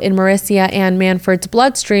found in Marisia and Manford's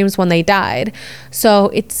bloodstreams when they died. So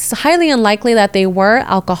it's highly unlikely that they were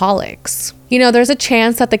alcoholics. You know, there's a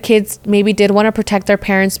chance that the kids maybe did want to protect their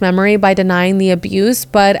parents' memory by denying the abuse,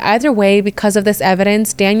 but either way, because of this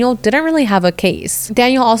evidence, Daniel didn't really have a case.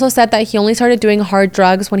 Daniel also said that he only started doing hard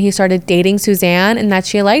drugs when he started dating Suzane and that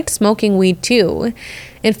she liked smoking weed too.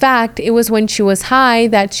 In fact, it was when she was high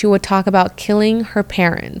that she would talk about killing her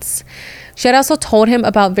parents. She had also told him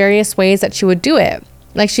about various ways that she would do it.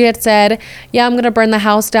 Like she had said, yeah, I'm going to burn the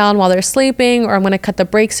house down while they're sleeping, or I'm going to cut the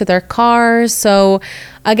brakes to their cars. So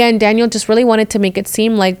again, Daniel just really wanted to make it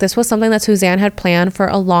seem like this was something that Suzane had planned for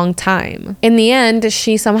a long time. In the end,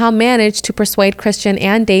 she somehow managed to persuade Christian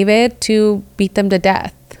and David to beat them to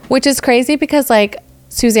death, which is crazy because like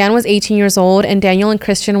Suzane was 18 years old and Daniel and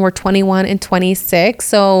Christian were 21 and 26.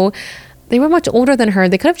 So they were much older than her.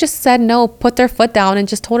 They could have just said no, put their foot down and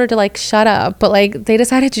just told her to like shut up. But like they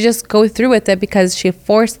decided to just go through with it because she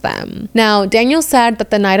forced them. Now, Daniel said that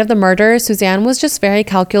the night of the murder, Suzane was just very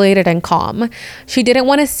calculated and calm. She didn't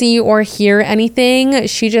want to see or hear anything.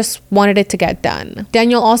 She just wanted it to get done.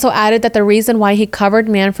 Daniel also added that the reason why he covered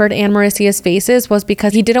Manford and Marisia's faces was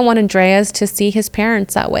because he didn't want Andreas to see his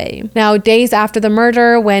parents that way. Now, days after the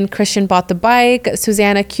murder, when Christian bought the bike,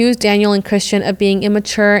 Suzane accused Daniel and Christian of being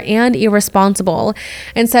immature and irresponsible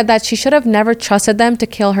and said that she should have never trusted them to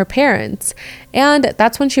kill her parents. And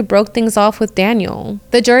that's when she broke things off with Daniel.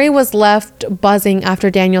 The jury was left buzzing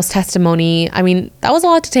after Daniel's testimony. I mean, that was a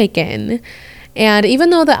lot to take in. And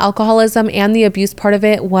even though the alcoholism and the abuse part of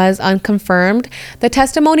it was unconfirmed, the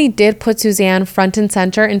testimony did put Suzane front and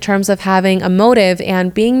center in terms of having a motive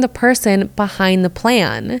and being the person behind the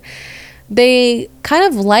plan. They kind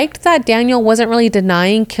of liked that Daniel wasn't really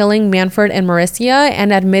denying killing Manford and Marisia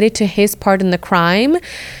and admitted to his part in the crime.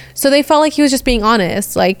 So they felt like he was just being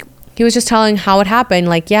honest. Like he was just telling how it happened.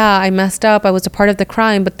 Like, yeah, I messed up. I was a part of the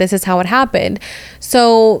crime, but this is how it happened.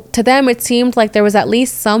 So to them, it seemed like there was at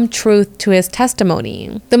least some truth to his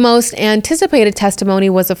testimony. The most anticipated testimony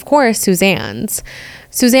was, of course, Suzane's.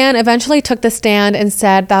 Suzane eventually took the stand and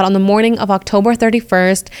said that on the morning of October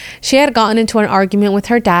 31st, she had gotten into an argument with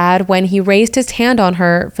her dad when he raised his hand on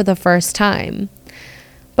her for the first time.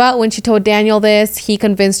 But when she told Daniel this, he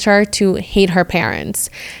convinced her to hate her parents.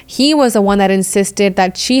 He was the one that insisted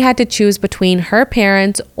that she had to choose between her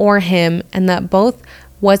parents or him and that both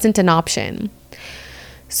wasn't an option.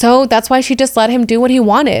 So that's why she just let him do what he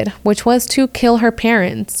wanted, which was to kill her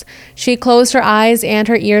parents. She closed her eyes and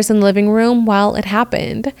her ears in the living room while it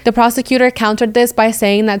happened. The prosecutor countered this by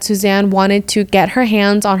saying that Suzane wanted to get her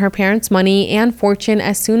hands on her parents' money and fortune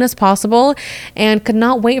as soon as possible and could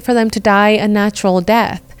not wait for them to die a natural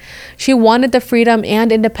death. She wanted the freedom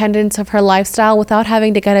and independence of her lifestyle without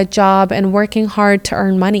having to get a job and working hard to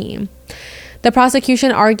earn money. The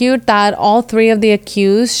prosecution argued that all three of the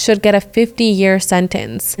accused should get a 50-year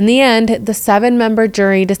sentence. In the end, the 7-member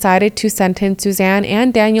jury decided to sentence Suzane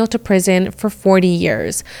and Daniel to prison for 40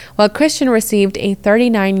 years, while Christian received a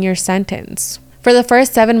 39-year sentence. For the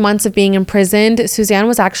first 7 months of being imprisoned, Suzane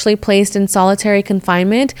was actually placed in solitary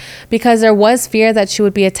confinement because there was fear that she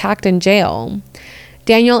would be attacked in jail.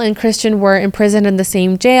 Daniel and Christian were imprisoned in the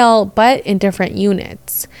same jail, but in different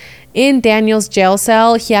units. In Daniel's jail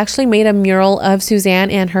cell, he actually made a mural of Suzane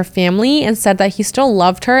and her family and said that he still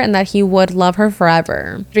loved her and that he would love her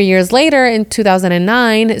forever. 3 years later, in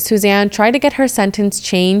 2009, Suzane tried to get her sentence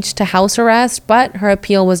changed to house arrest, but her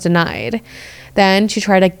appeal was denied. Then she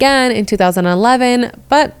tried again in 2011,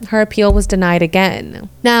 but her appeal was denied again.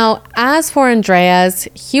 Now, as for Andreas,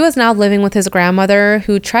 he was now living with his grandmother,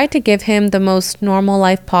 who tried to give him the most normal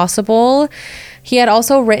life possible. He had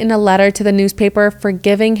also written a letter to the newspaper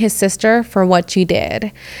forgiving his sister for what she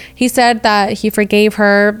did. He said that he forgave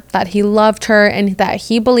her, that he loved her, and that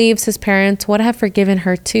he believes his parents would have forgiven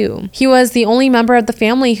her too. He was the only member of the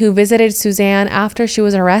family who visited Suzane after she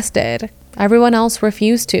was arrested. Everyone else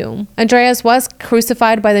refused to. Andreas was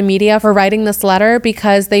crucified by the media for writing this letter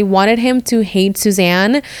because they wanted him to hate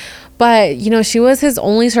Suzane. But, she was his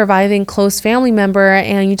only surviving close family member,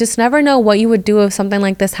 and you just never know what you would do if something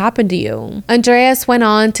like this happened to you. Andreas went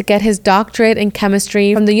on to get his doctorate in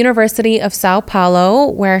chemistry from the University of Sao Paulo,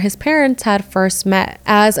 where his parents had first met.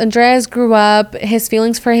 As Andreas grew up, his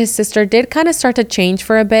feelings for his sister did kind of start to change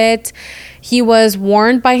for a bit. He was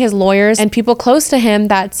warned by his lawyers and people close to him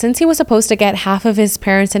that since he was supposed to get half of his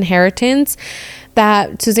parents' inheritance,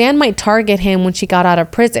 that Suzane might target him when she got out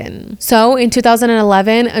of prison. So in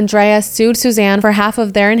 2011, Andreas sued Suzane for half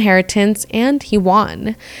of their inheritance and he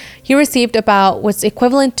won. He received about what's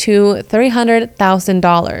equivalent to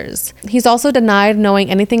 $300,000. He's also denied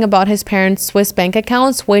knowing anything about his parents' Swiss bank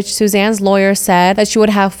accounts, which Suzane's lawyer said that she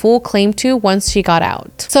would have full claim to once she got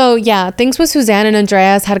out. So yeah, things with Suzane and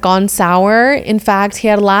Andreas had gone sour. In fact, he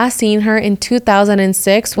had last seen her in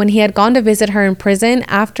 2006 when he had gone to visit her in prison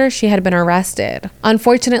after she had been arrested.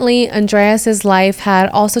 Unfortunately, Andreas's life had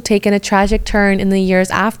also taken a tragic turn in the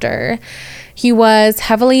years after. He was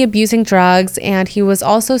heavily abusing drugs, and he was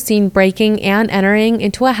also seen breaking and entering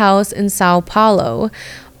into a house in Sao Paulo.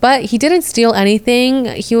 But he didn't steal anything.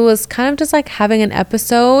 He was kind of just like having an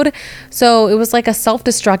episode. So it was like a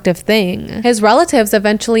self-destructive thing. His relatives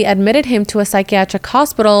eventually admitted him to a psychiatric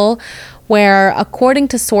hospital where, according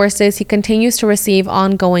to sources, he continues to receive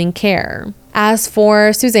ongoing care. As for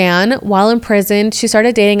Suzane, while in prison, she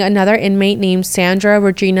started dating another inmate named Sandra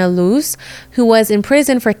Regina Luz, who was in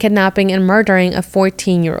prison for kidnapping and murdering a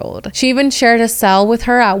 14-year-old. She even shared a cell with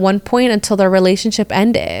her at one point until their relationship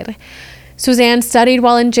ended. Suzane studied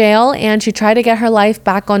while in jail, and she tried to get her life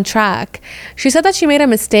back on track. She said that she made a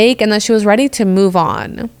mistake and that she was ready to move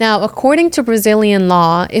on. Now, according to Brazilian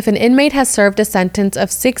law, if an inmate has served a sentence of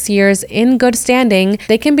 6 years in good standing,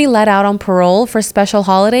 they can be let out on parole for special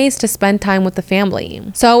holidays to spend time with the family.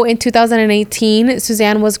 So in 2018,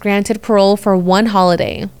 Suzane was granted parole for one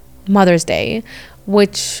holiday, Mother's Day,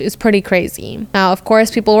 which is pretty crazy. Now, of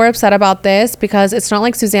course, people were upset about this because it's not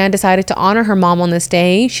like Suzane decided to honor her mom on this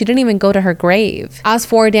day. She didn't even go to her grave. As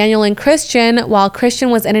for Daniel and Christian, while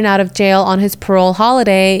Christian was in and out of jail on his parole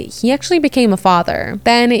holiday, he actually became a father.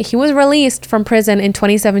 Then he was released from prison in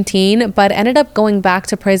 2017, but ended up going back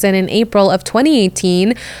to prison in April of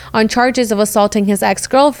 2018 on charges of assaulting his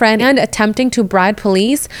ex-girlfriend and attempting to bribe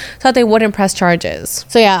police so that they wouldn't press charges.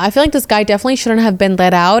 So yeah, I feel like this guy definitely shouldn't have been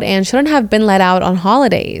let out and shouldn't have been let out on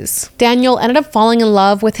holidays. Daniel ended up falling in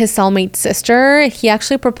love with his cellmate's sister. He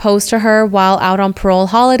actually proposed to her while out on parole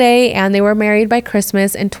holiday, and they were married by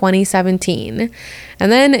Christmas in 2017.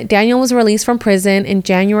 And then Daniel was released from prison in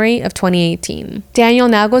January of 2018. Daniel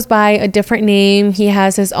now goes by a different name. He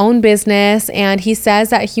has his own business, and he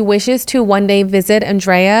says that he wishes to one day visit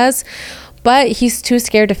Andreas, but he's too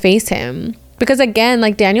scared to face him. Because again,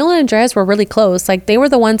 like Daniel and Andreas were really close. Like they were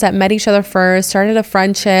the ones that met each other first, started a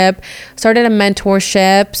friendship, started a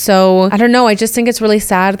mentorship. So I don't know. I just think it's really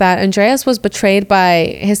sad that Andreas was betrayed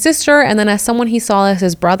by his sister and then as someone he saw as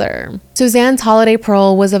his brother. Suzane's holiday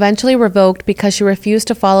parole was eventually revoked because she refused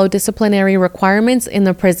to follow disciplinary requirements in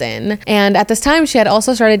the prison. And at this time, she had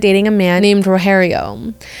also started dating a man named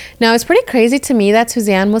Rogerio. Now, it's pretty crazy to me that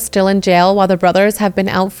Suzane was still in jail while the brothers have been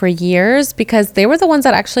out for years because they were the ones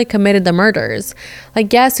that actually committed the murders.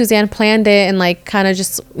 Like, yes, Suzane planned it and like kind of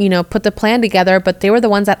just, put the plan together, but they were the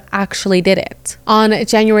ones that actually did it. On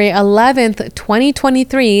January 11th,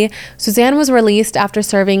 2023, Suzane was released after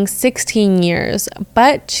serving 16 years,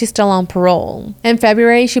 but she's still on parole. In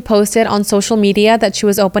February, she posted on social media that she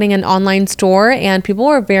was opening an online store and people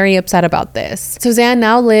were very upset about this. Suzane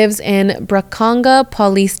now lives in Braconga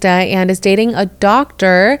Paulista and is dating a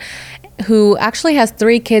doctor who actually has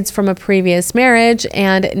 3 kids from a previous marriage,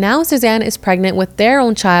 and now Suzane is pregnant with their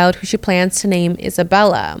own child who she plans to name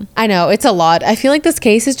Isabella. I know, it's a lot. I feel like this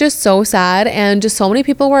case is just so sad and just so many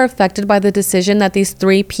people were affected by the decision that these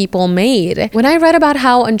 3 people made. When I read about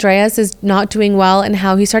how Andreas is not doing well and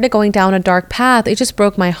how he started going down a dark path, it just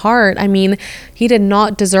broke my heart. I mean, he did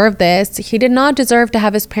not deserve this. He did not deserve to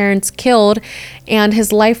have his parents killed and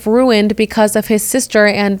his life ruined because of his sister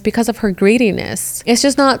and because of her greediness. It's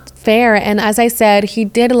just not fair. And as I said, he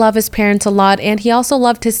did love his parents a lot and he also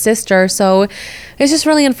loved his sister. So it's just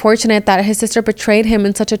really unfortunate that his sister betrayed him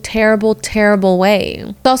in such a terrible, terrible way.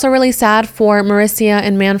 It's also really sad for Marissa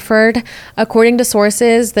and Manfred. According to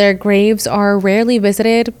sources, their graves are rarely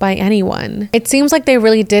visited by anyone. It seems like they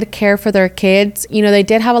really did care for their kids. They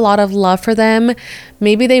did have a lot of love for them.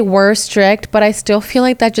 Maybe they were strict, but I still feel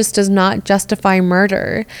like that just does not justify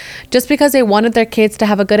murder. Just because they wanted their kids to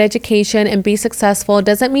have a good education and be successful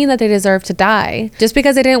doesn't mean that they deserve to die. Just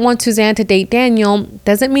because they didn't want Suzane to date Daniel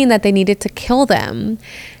doesn't mean that they needed to kill them.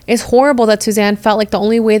 It's horrible that Suzane felt like the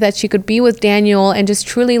only way that she could be with Daniel and just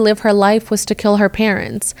truly live her life was to kill her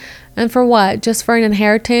parents. And for what? Just for an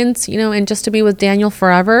inheritance, and just to be with Daniel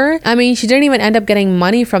forever? I mean, she didn't even end up getting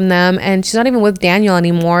money from them and she's not even with Daniel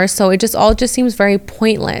anymore. So it just all seems very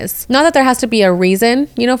pointless. Not that there has to be a reason,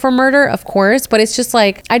 for murder, of course, but it's just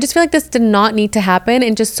like, I just feel like this did not need to happen.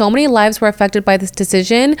 And just so many lives were affected by this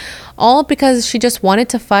decision, all because she just wanted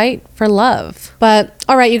to fight for love. But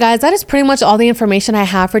all right, you guys, that is pretty much all the information I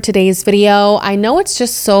have for today's video. I know it's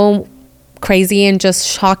just so crazy and just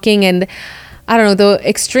shocking, and I don't know, the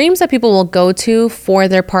extremes that people will go to for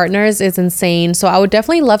their partners is insane. So I would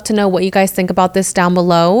definitely love to know what you guys think about this down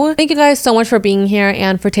below. Thank you guys so much for being here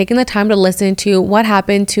and for taking the time to listen to what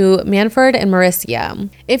happened to Manfred and Marissa.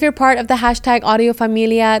 If you're part of the #audio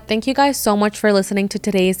familia, thank you guys so much for listening to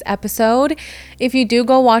today's episode. If you do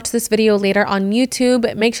go watch this video later on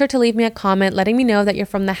YouTube, make sure to leave me a comment letting me know that you're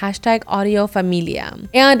from the #audio familia.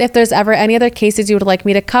 And if there's ever any other cases you would like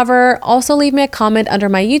me to cover, also leave me a comment under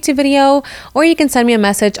my YouTube video, or you can send me a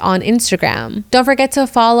message on Instagram. Don't forget to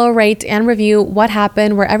follow, rate, and review What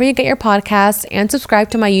Happened wherever you get your podcasts, and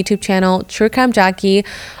subscribe to my YouTube channel, True Crime Jackie,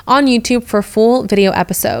 on YouTube for full video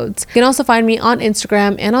episodes. You can also find me on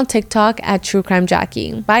Instagram and on TikTok at True Crime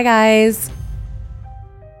Jackie. Bye guys!